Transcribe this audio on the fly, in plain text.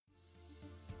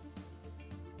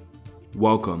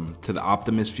Welcome to the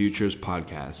Optimist Futures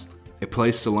podcast, a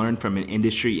place to learn from an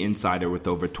industry insider with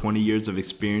over 20 years of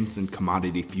experience in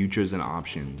commodity futures and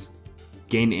options.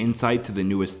 Gain insight to the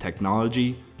newest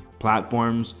technology,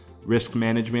 platforms, risk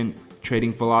management,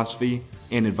 trading philosophy,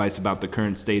 and advice about the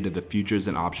current state of the futures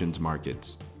and options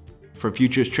markets. For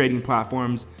futures trading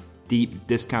platforms, deep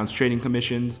discounts trading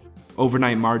commissions,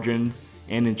 overnight margins,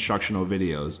 and instructional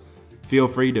videos, feel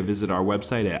free to visit our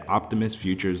website at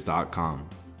optimistfutures.com.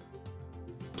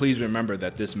 Please remember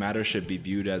that this matter should be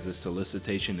viewed as a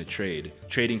solicitation to trade.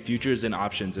 Trading futures and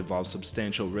options involves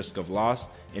substantial risk of loss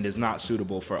and is not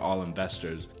suitable for all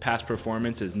investors. Past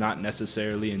performance is not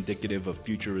necessarily indicative of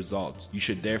future results. You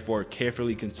should therefore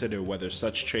carefully consider whether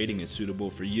such trading is suitable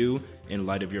for you in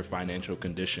light of your financial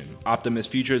condition.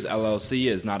 Optimist Futures LLC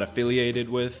is not affiliated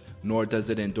with, nor does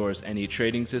it endorse any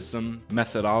trading system,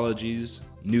 methodologies,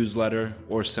 newsletter,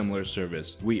 or similar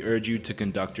service. We urge you to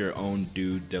conduct your own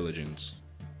due diligence.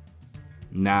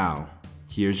 Now,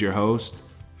 here's your host,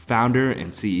 founder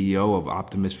and CEO of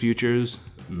Optimist Futures,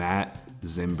 Matt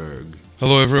Zimberg.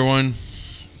 Hello everyone,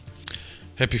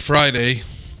 happy Friday,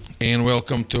 and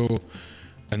welcome to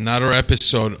another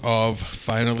episode of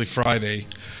Finally Friday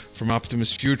from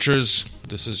Optimist Futures.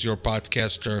 This is your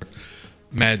podcaster,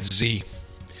 Matt Z.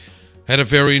 Had a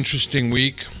very interesting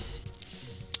week,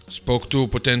 spoke to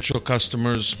potential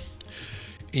customers,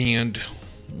 and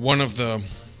one of the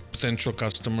potential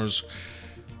customers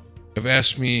have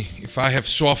asked me if I have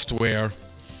software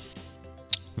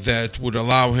that would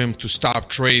allow him to stop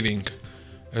trading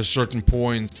at a certain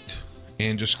point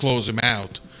and just close him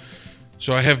out.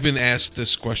 So I have been asked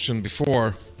this question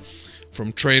before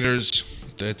from traders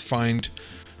that find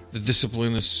the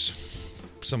discipline is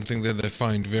something that they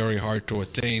find very hard to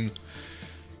attain,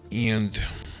 and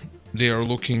they are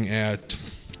looking at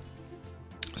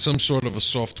some sort of a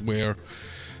software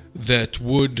that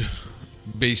would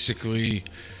basically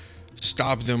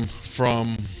stop them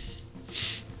from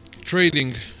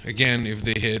trading again if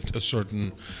they hit a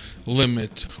certain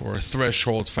limit or a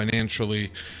threshold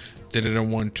financially that they don't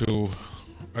want to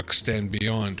extend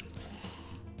beyond.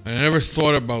 I never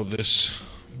thought about this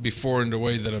before in the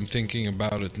way that I'm thinking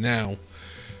about it now,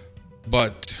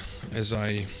 but as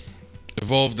I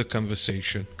evolved the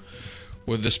conversation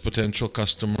with this potential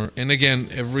customer, and again,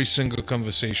 every single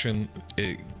conversation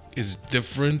is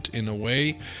different in a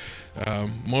way.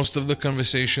 Most of the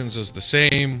conversations is the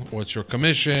same. What's your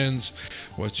commissions?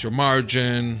 What's your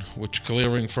margin? Which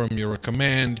clearing firm you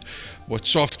recommend? What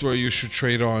software you should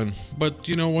trade on? But,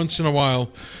 once in a while,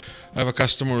 I have a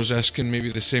customer who's asking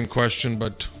maybe the same question,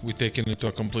 but we take it into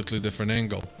a completely different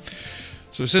angle.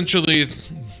 So essentially,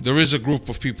 there is a group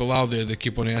of people out there that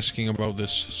keep on asking about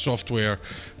this software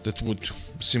that would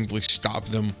simply stop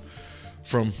them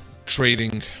from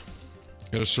trading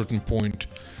at a certain point.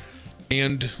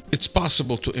 And it's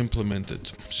possible to implement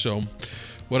it. So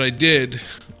what I did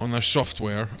on our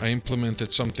software, I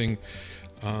implemented something,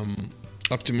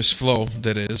 Optimist Flow,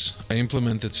 that is. I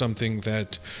implemented something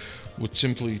that would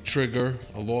simply trigger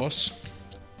a loss,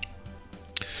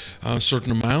 a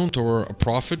certain amount or a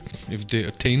profit if they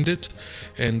attained it.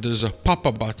 And there's a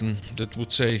pop-up button that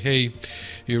would say, hey,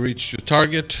 you reached your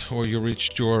target or you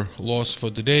reached your loss for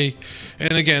the day.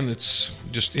 And again, it's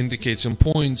just indicates some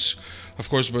points. Of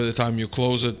course, by the time you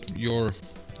close it, your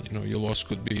loss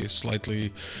could be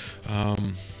slightly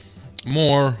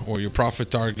more, or your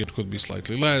profit target could be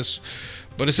slightly less.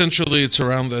 But essentially, it's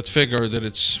around that figure that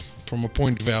it's from a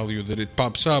point value that it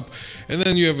pops up, and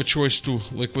then you have a choice to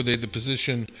liquidate the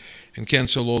position and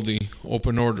cancel all the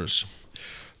open orders.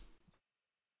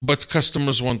 But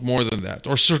customers want more than that,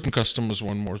 or certain customers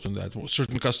want more than that.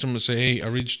 Certain customers say, hey, I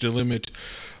reached the limit,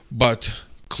 but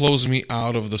close me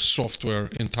out of the software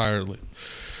entirely.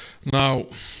 Now,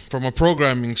 from a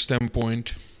programming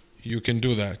standpoint, you can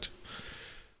do that.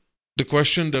 The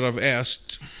question that I've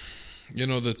asked,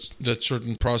 that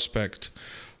certain prospect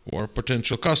or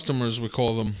potential customers, we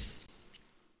call them,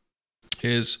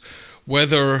 is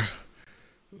whether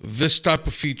this type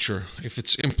of feature, if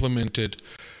it's implemented,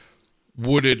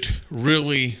 would it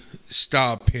really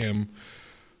stop him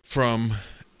from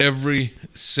every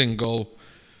single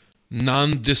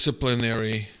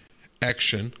non-disciplinary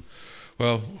action?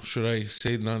 Well, should I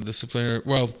say non-disciplinary?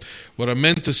 Well, what I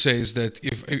meant to say is that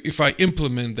if I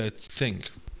implement that thing,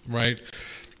 right?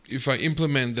 If I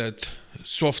implement that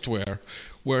software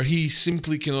where he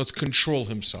simply cannot control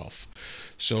himself.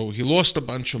 So he lost a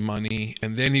bunch of money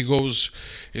and then he goes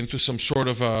into some sort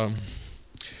of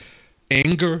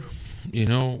anger,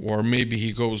 or maybe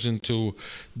he goes into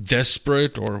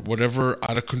desperate or whatever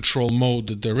out of control mode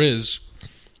that there is.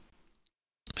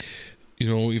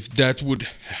 If that would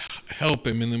help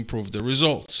him and improve the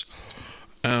results.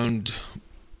 And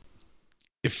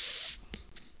if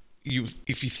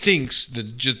he thinks that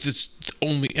just it's the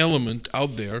only element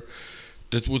out there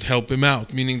that would help him out,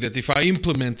 meaning that if I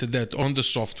implemented that on the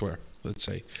software, let's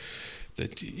say,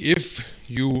 that if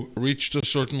you reached a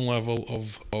certain level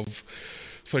of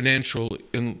financial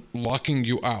in locking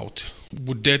you out,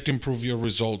 would that improve your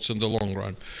results in the long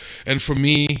run? And for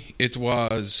me, it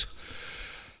was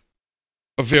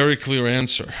a very clear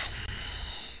answer.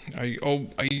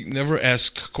 I never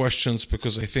ask questions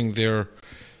because I think they're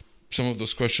some of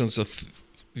those questions are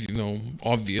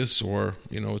obvious, or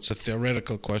it's a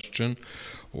theoretical question,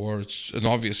 or it's an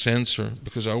obvious answer,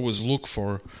 because I always look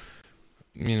for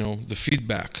the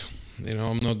feedback.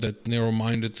 I'm not that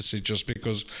narrow-minded to say just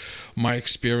because my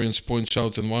experience points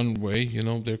out in one way,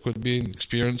 there could be an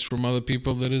experience from other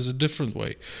people that is a different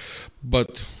way.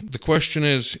 But the question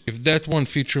is, if that one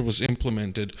feature was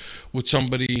implemented, would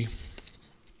somebody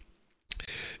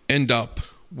end up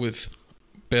with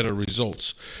better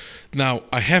results? Now,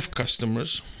 I have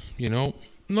customers,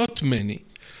 not many,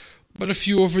 but a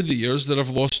few over the years that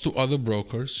I've lost to other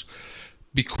brokers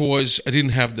because I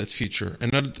didn't have that feature,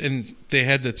 and they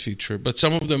had that feature. But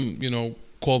some of them,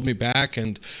 called me back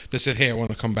and they said, "Hey, I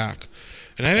want to come back."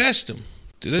 And I asked them,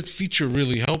 "Did that feature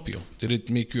really help you? Did it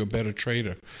make you a better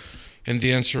trader?" And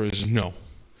the answer is no.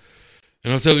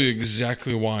 And I'll tell you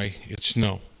exactly why it's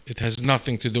no. It has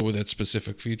nothing to do with that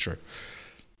specific feature.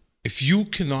 If you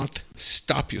cannot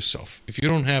stop yourself, if you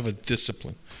don't have a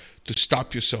discipline to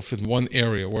stop yourself in one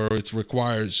area where it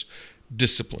requires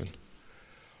discipline,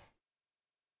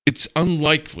 it's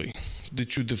unlikely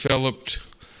that you developed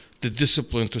the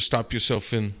discipline to stop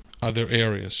yourself in other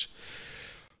areas.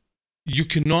 You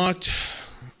cannot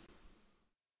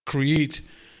create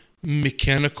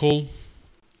mechanical,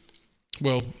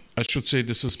 I should say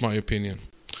this is my opinion.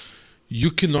 You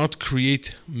cannot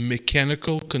create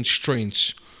mechanical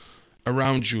constraints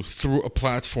around you through a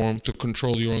platform to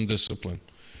control your own discipline,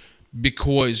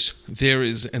 because there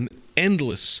is an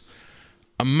endless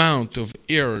amount of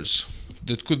errors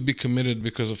that could be committed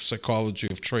because of psychology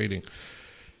of trading.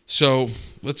 So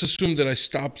let's assume that I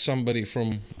stopped somebody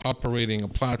from operating a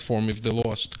platform if they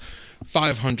lost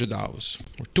 $500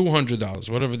 or $200,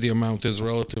 whatever the amount is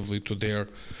relatively to their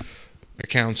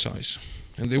account size,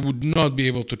 and they would not be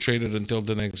able to trade it until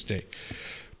the next day.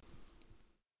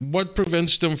 What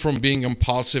prevents them from being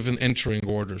impulsive and entering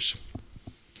orders?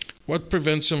 What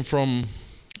prevents them from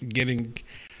getting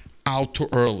out too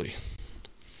early,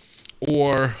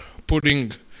 or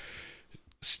putting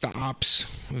stops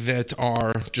that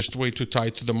are just way too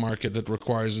tight to the market that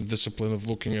requires a discipline of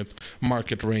looking at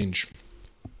market range?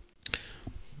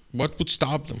 What would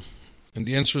stop them? And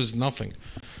the answer is nothing.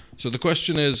 So the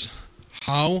question is,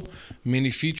 how many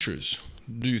features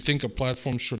do you think a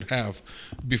platform should have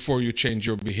before you change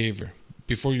your behavior,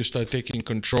 before you start taking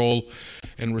control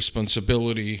and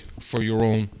responsibility for your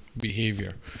own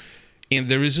behavior? And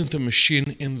there isn't a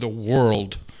machine in the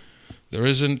world, there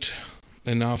isn't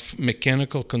enough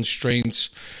mechanical constraints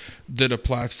that a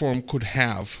platform could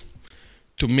have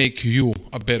to make you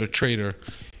a better trader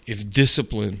if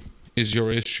discipline is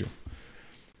your issue.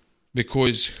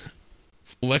 Because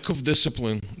lack of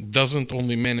discipline doesn't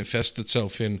only manifest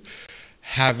itself in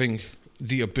having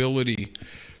the ability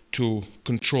to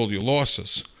control your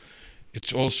losses.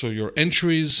 It's also your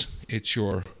entries, it's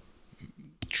your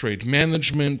trade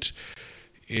management,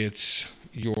 it's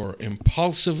your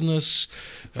impulsiveness.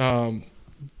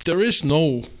 There is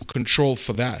no control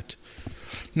for that.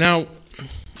 Now,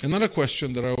 another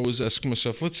question that I always ask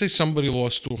myself, let's say somebody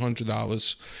lost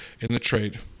 $200 in the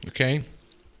trade, okay?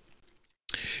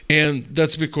 And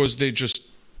that's because they just,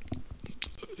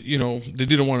 they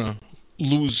didn't want to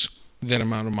lose that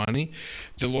amount of money.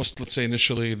 They lost, let's say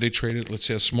initially they traded, let's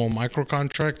say a small micro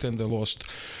contract, and they lost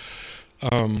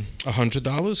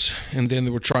 $100, and then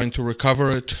they were trying to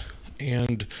recover it,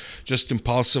 and just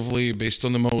impulsively, based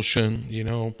on emotion,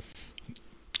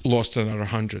 lost another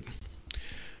 100.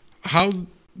 How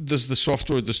does the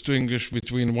software distinguish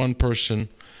between one person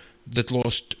that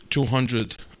lost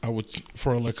 200,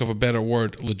 for lack of a better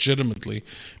word, legitimately,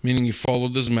 meaning he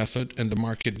followed his method and the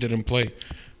market didn't play?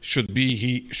 Should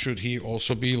he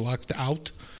also be locked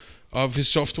out of his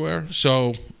software?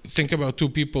 So think about two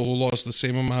people who lost the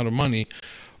same amount of money,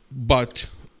 but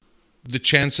the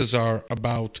chances are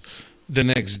about the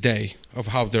next day of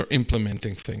how they're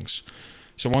implementing things.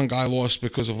 So one guy lost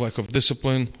because of lack of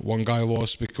discipline, one guy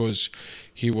lost because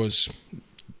he was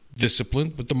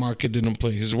disciplined, but the market didn't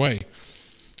play his way.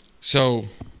 So,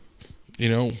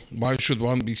 why should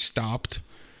one be stopped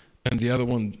and the other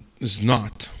one is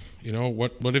not?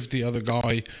 What if the other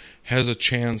guy has a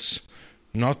chance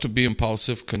not to be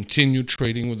impulsive, continue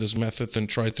trading with this method and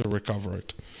try to recover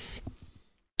it.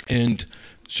 And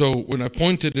so when I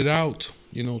pointed it out,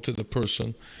 to the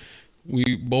person,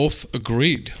 we both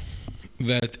agreed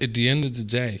that at the end of the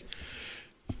day,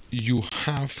 you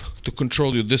have to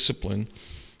control your discipline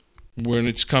when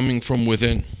it's coming from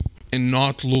within and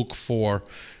not look for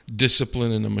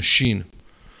discipline in a machine.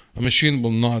 A machine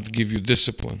will not give you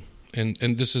discipline.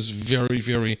 And this is very,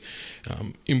 very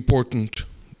important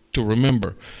to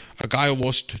remember. A guy who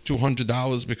lost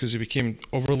 $200 because he became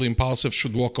overly impulsive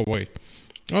should walk away.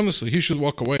 Honestly, he should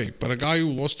walk away. But a guy who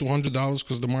lost $200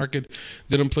 because the market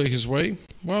didn't play his way,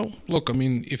 well, look,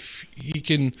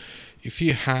 if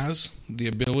he has the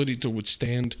ability to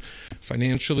withstand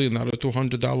financially another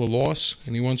 $200 loss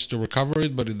and he wants to recover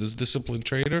it, but it is a disciplined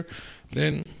trader,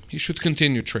 then he should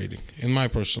continue trading, in my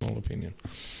personal opinion.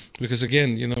 Because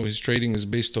again, his trading is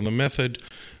based on a method,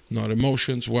 not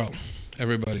emotions. Well,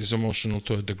 everybody's emotional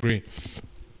to a degree.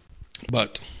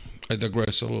 But I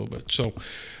digress a little bit. So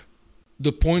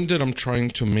the point that I'm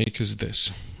trying to make is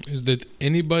this, is that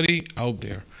anybody out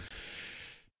there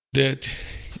that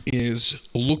is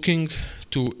looking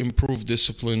to improve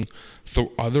discipline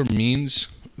through other means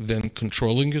than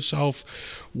controlling yourself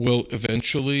will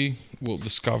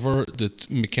discover that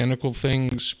mechanical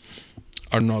things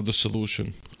are not the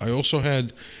solution. I also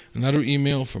had another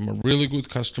email from a really good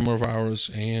customer of ours,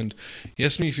 and he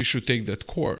asked me if he should take that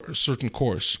certain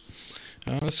course.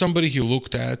 Somebody he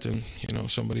looked at, and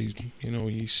somebody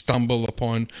he stumbled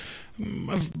upon.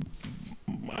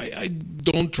 I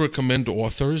don't recommend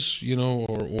authors,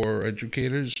 or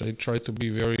educators. I try to be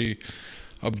very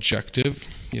objective,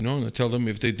 and I tell them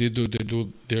if they did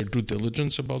do their due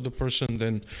diligence about the person,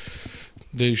 then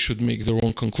they should make their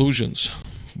own conclusions.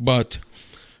 But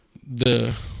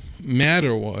the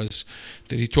matter was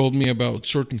that he told me about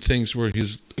certain things where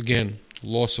he's, again,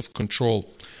 loss of control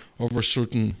over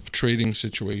certain trading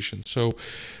situations. So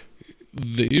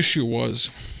the issue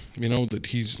was, that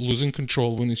he's losing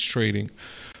control when he's trading,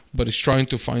 but he's trying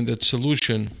to find that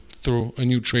solution through a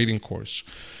new trading course.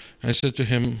 I said to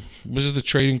him, what is the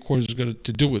trading course got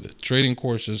to do with it? Trading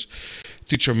courses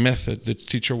teach a method, that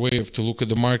teach a way to look at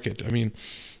the market.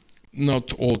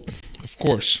 Not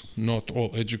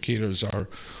all educators are,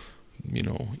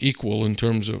 equal in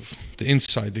terms of the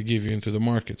insight they give you into the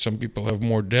market. Some people have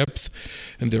more depth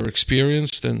in their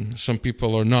experience than some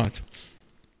people are not.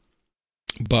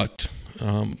 But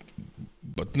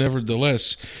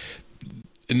nevertheless,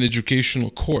 an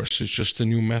educational course is just a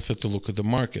new method to look at the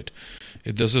market.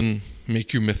 It doesn't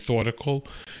make you methodical.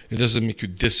 It doesn't make you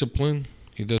disciplined.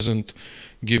 It doesn't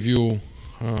give you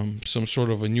some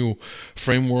sort of a new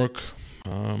framework,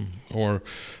 or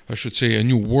I should say a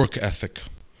new work ethic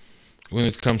when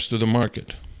it comes to the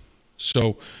market.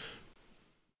 So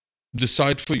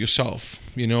decide for yourself,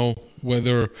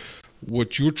 whether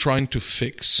what you're trying to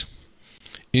fix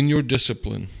in your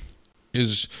discipline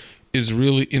is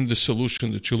really in the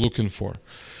solution that you're looking for.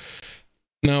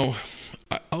 Now,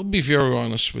 I'll be very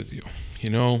honest with you.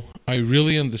 I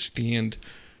really understand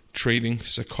trading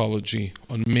psychology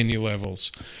on many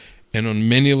levels. And on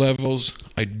many levels,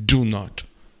 I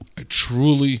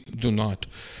truly do not.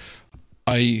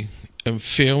 I am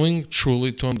failing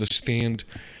truly to understand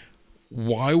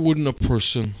why wouldn't a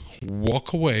person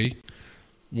walk away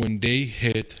when they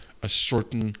hit a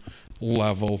certain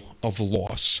level of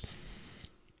loss.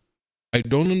 I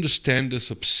don't understand this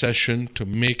obsession to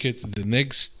make it the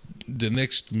next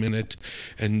minute,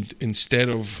 and instead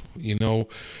of,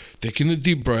 taking a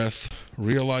deep breath,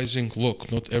 realizing,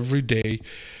 look, not every day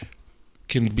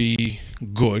can be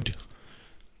good,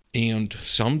 and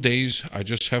some days I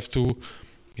just have to,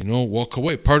 walk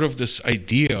away. Part of this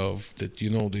idea of that,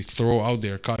 they throw out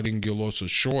there, cutting your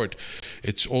losses short,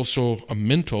 it's also a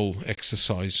mental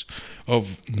exercise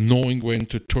of knowing when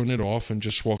to turn it off and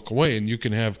just walk away. And you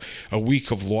can have a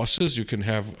week of losses, you can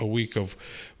have a week of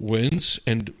wins,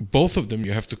 and both of them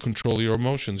you have to control your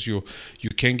emotions. You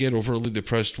can't get overly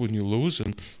depressed when you lose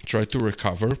and try to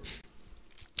recover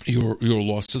your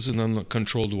losses in a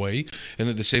controlled way, and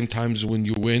at the same time when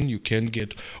you win you can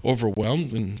get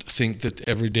overwhelmed and think that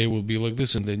every day will be like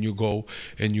this, and then you go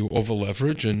and you over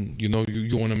leverage, and you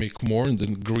want to make more, and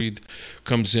then greed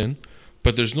comes in.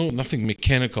 But there's nothing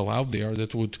mechanical out there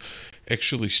that would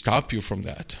actually stop you from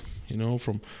that,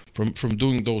 from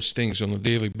doing those things on a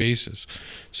daily basis.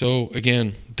 So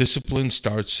again, discipline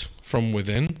starts from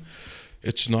within.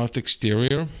 It's not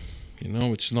exterior.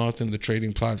 It's not in the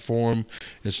trading platform.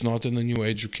 It's not in the new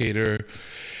educator.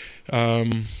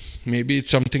 Maybe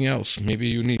it's something else. Maybe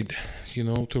you need,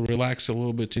 to relax a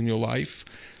little bit in your life.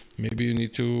 Maybe you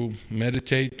need to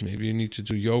meditate. Maybe you need to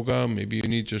do yoga. Maybe you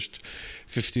need just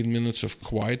 15 minutes of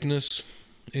quietness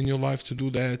in your life to do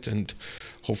that. And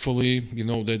hopefully,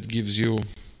 that gives you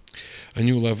a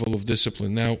new level of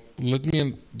discipline. Now, let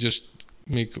me just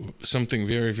make something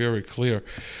very, very clear.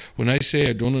 When I say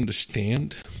I don't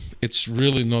understand, it's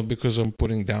really not because I'm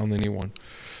putting down anyone,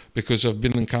 because I've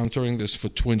been encountering this for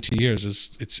 20 years.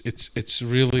 It's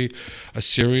really a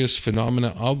serious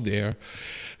phenomena out there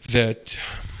that,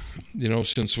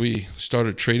 since we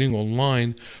started trading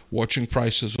online, watching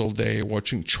prices all day,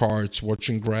 watching charts,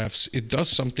 watching graphs, it does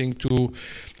something to,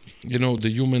 the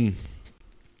human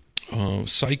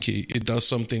psyche. It does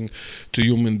something to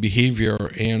human behavior,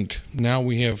 and now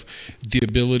we have the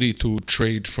ability to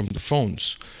trade from the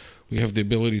phones. We have the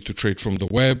ability to trade from the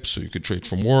web, so you could trade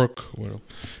from work. Well,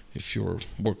 if you're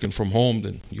working from home,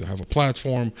 then you have a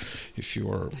platform. If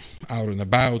you're out and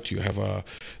about, you have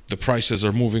the prices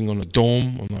are moving on a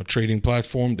dome, on a trading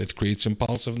platform that creates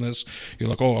impulsiveness. You're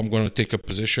like, oh, I'm going to take a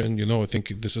position. I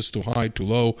think this is too high, too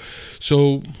low.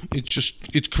 So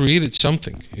it created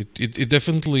something. It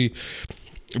definitely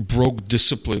broke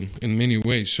discipline in many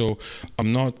ways. So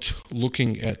I'm not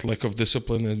looking at lack of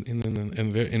discipline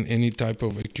in any type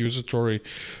of accusatory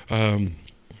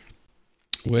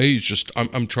way. It's just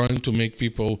I'm trying to make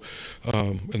people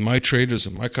and my traders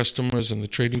and my customers and the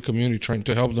trading community, trying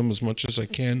to help them as much as I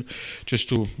can, just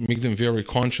to make them very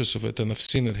conscious of it. And I've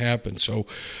seen it happen. So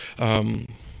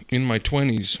in my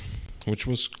 20s, which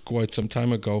was quite some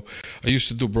time ago, I used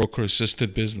to do broker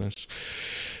assisted business.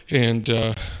 And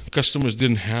customers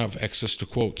didn't have access to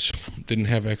quotes, didn't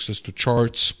have access to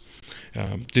charts,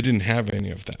 they didn't have any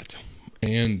of that.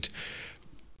 And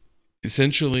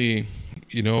essentially,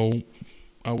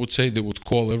 I would say they would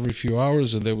call every few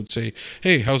hours and they would say,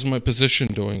 hey, how's my position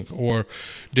doing? Or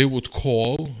they would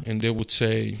call and they would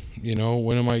say,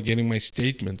 when am I getting my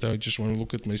statement? I just want to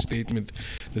look at my statement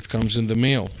that comes in the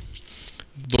mail.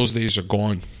 Those days are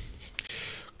gone.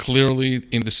 Clearly,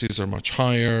 indices are much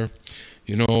higher.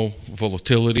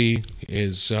 Volatility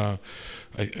is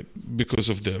because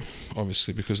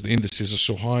the indices are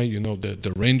so high.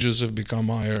 The ranges have become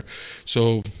higher.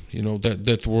 So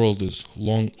that world is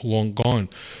long gone.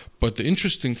 But the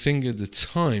interesting thing at the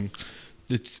time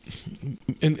that,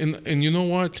 and you know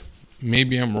what?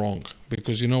 Maybe I'm wrong,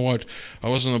 because I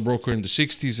wasn't a broker in the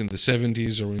 60s, in the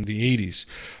 70s, or in the 80s.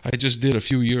 I just did a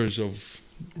few years of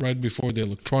right before the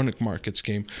electronic markets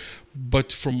came.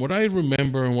 But from what I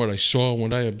remember and what I saw,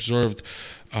 what I observed,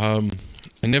 I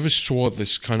never saw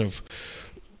this kind of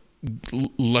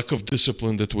lack of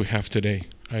discipline that we have today.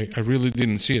 I really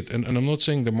didn't see it. And I'm not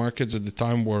saying the markets at the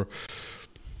time were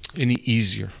any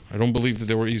easier. I don't believe that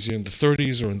they were easier in the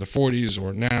 30s or in the 40s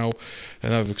or now,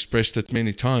 and I've expressed it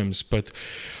many times. But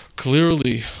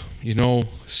clearly,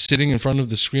 sitting in front of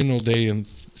the screen all day and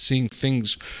seeing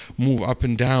things move up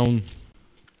and down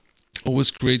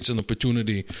always creates an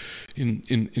opportunity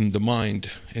in the mind.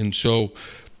 And so,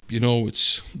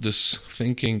 it's this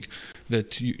thinking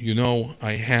that,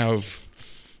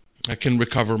 I can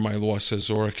recover my losses,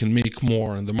 or I can make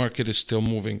more, and the market is still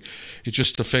moving. It's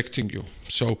just affecting you.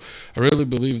 So I really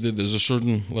believe that there's a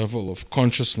certain level of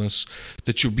consciousness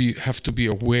that you have to be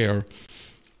aware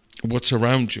what's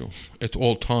around you at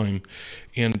all time.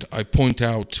 And I point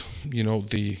out,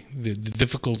 the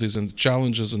difficulties and the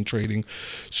challenges in trading,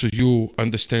 so you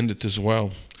understand it as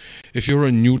well. If you're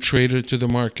a new trader to the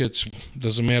markets,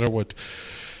 doesn't matter what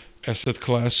asset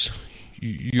class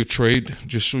you trade,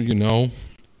 just so you know,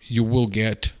 you will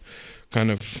get kind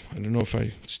of, I don't know if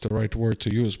it's the right word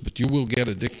to use, but you will get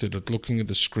addicted at looking at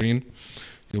the screen.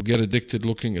 You'll get addicted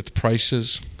looking at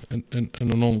prices and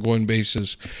on an ongoing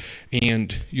basis,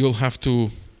 and you'll have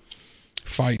to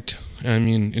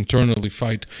internally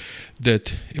fight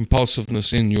that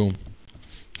impulsiveness in you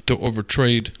to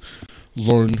overtrade,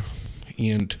 learn,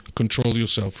 and control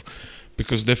yourself,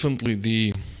 because definitely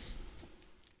the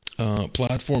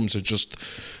platforms are just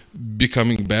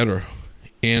becoming better.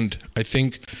 And I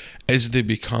think as they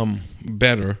become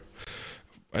better,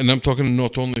 and I'm talking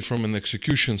not only from an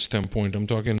execution standpoint, I'm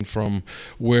talking from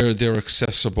where they're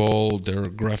accessible, their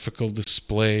graphical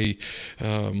display,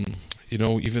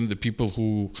 even the people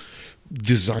who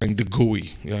design the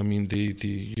GUI.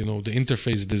 The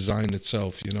interface design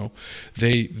itself,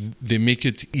 they make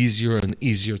it easier and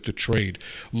easier to trade.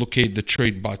 Locate the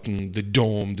trade button, the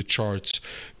dome, the charts,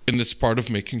 and it's part of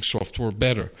making software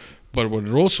better. But what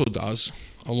it also does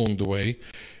along the way,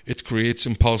 it creates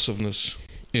impulsiveness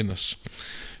in us.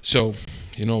 So,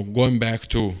 going back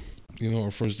to,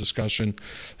 our first discussion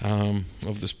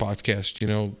of this podcast,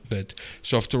 that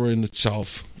software in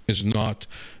itself is not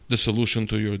the solution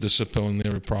to your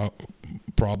disciplinary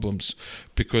problems,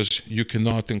 because you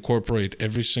cannot incorporate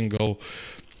every single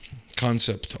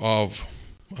concept of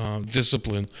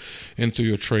discipline into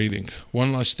your trading.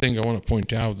 One last thing I want to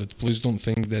point out, that please don't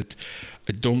think that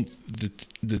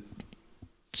that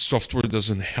software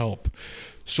doesn't help.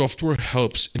 Software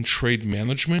helps in trade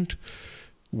management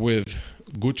with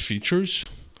good features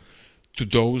to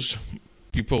those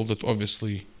people that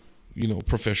obviously,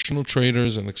 professional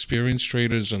traders and experienced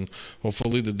traders, and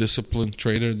hopefully the disciplined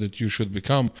trader that you should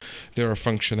become. There are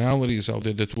functionalities out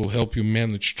there that will help you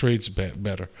manage trades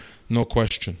better, no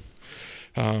question.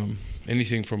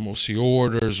 Anything from OCO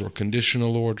orders or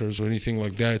conditional orders or anything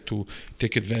like that to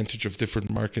take advantage of different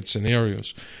market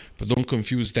scenarios. But don't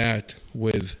confuse that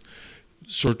with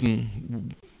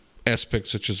certain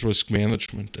aspects such as risk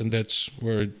management, and that's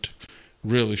where it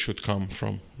really should come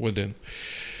from within.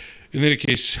 In any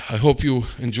case, I hope you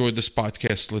enjoyed this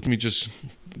podcast. Let me just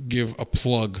give a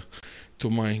plug to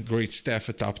my great staff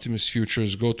at Optimus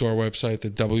Futures. Go to our website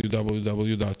at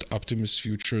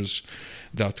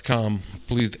www.optimusfutures.com.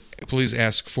 Please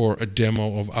ask for a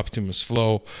demo of Optimus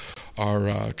Flow,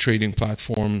 our trading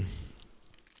platform.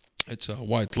 It's a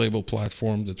white label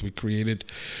platform that we created,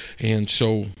 and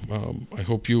so I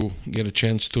hope you get a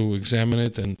chance to examine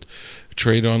it and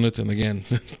trade on it. And again,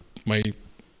 my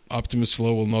Optimus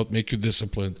Flow will not make you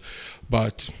disciplined,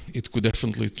 but it could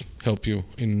definitely help you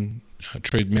in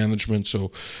trade management. So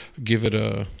give it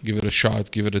a shot,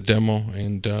 give it a demo,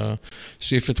 and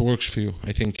see if it works for you.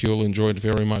 I think you'll enjoy it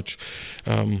very much.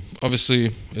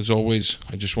 Obviously, as always,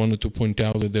 I just wanted to point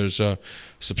out that there's a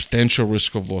substantial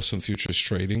risk of loss in futures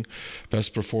trading.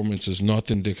 Past performance is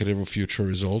not indicative of future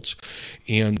results,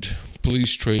 and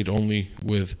please trade only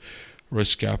with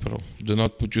risk capital. Do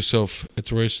not put yourself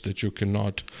at risk that you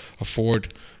cannot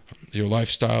afford. Your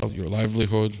lifestyle, your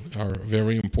livelihood are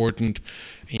very important,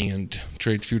 and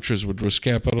trade futures with risk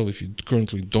capital. If you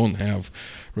currently don't have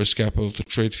risk capital to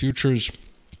trade futures,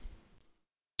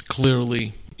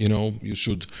 clearly, you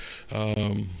should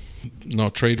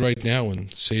not trade right now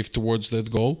and save towards that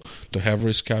goal to have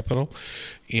risk capital.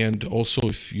 And also,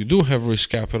 if you do have risk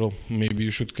capital, maybe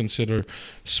you should consider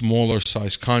smaller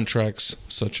size contracts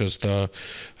such as the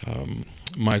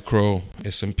micro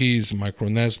S&Ps, micro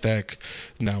NASDAQ.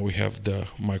 Now we have the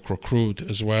micro crude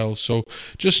as well. So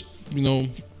just,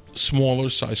 smaller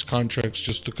size contracts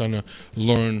just to kind of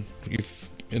learn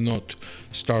and not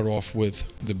start off with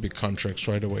the big contracts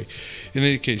right away. In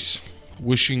any case,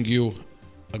 wishing you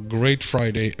a great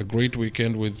Friday, a great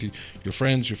weekend with your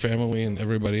friends, your family, and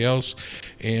everybody else.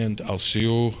 And I'll see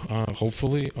you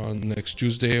hopefully on next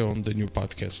Tuesday on the new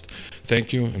podcast.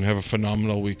 Thank you, and have a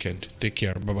phenomenal weekend. Take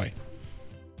care. Bye-bye.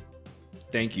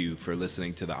 Thank you for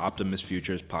listening to the Optimus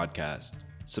Futures podcast.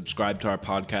 Subscribe to our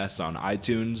podcast on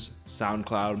iTunes,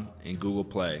 SoundCloud, and Google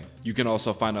Play. You can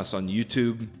also find us on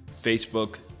YouTube,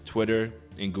 Facebook, Twitter,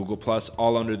 and Google+,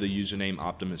 all under the username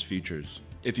Optimus Futures.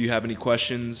 If you have any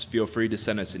questions, feel free to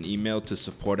send us an email to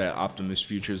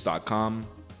support@optimusfutures.com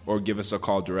or give us a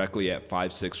call directly at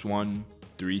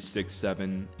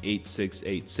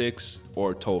 561-367-8686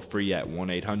 or toll free at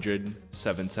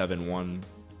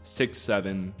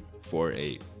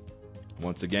 1-800-771-6748.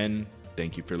 Once again,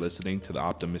 thank you for listening to the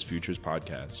Optimus Futures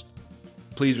podcast.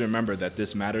 Please remember that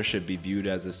this matter should be viewed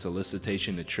as a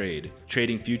solicitation to trade.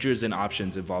 Trading futures and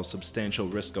options involves substantial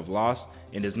risk of loss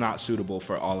and is not suitable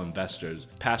for all investors.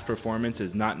 Past performance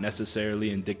is not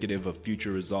necessarily indicative of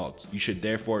future results. You should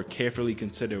therefore carefully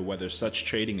consider whether such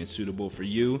trading is suitable for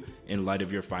you in light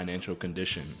of your financial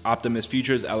condition. Optimus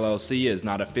Futures LLC is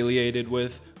not affiliated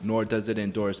with, nor does it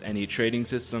endorse any trading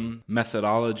system,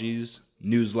 methodologies,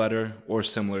 newsletter, or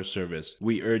similar service.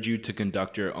 We urge you to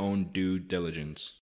conduct your own due diligence.